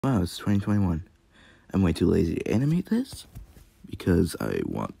Wow, it's 2021. I'm way too lazy to animate this because I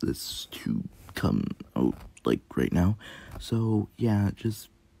want this to come out like right now. So yeah, just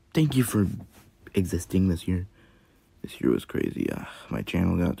thank you for existing this year. This year was crazy. My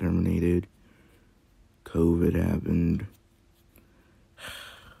channel got terminated. COVID happened.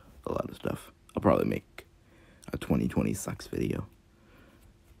 A lot of stuff. I'll probably make a 2020 sucks video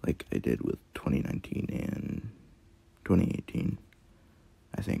like I did with 2019 and 2018.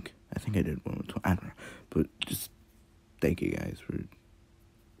 I think I did one with I don't know, but just thank you guys for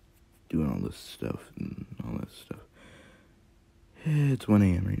doing all this stuff and all that stuff. It's 1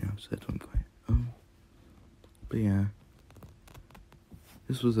 a.m. right now, so that's why I'm quiet. But yeah,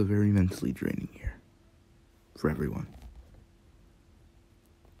 this was a very mentally draining year for everyone.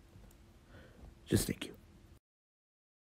 Just thank you.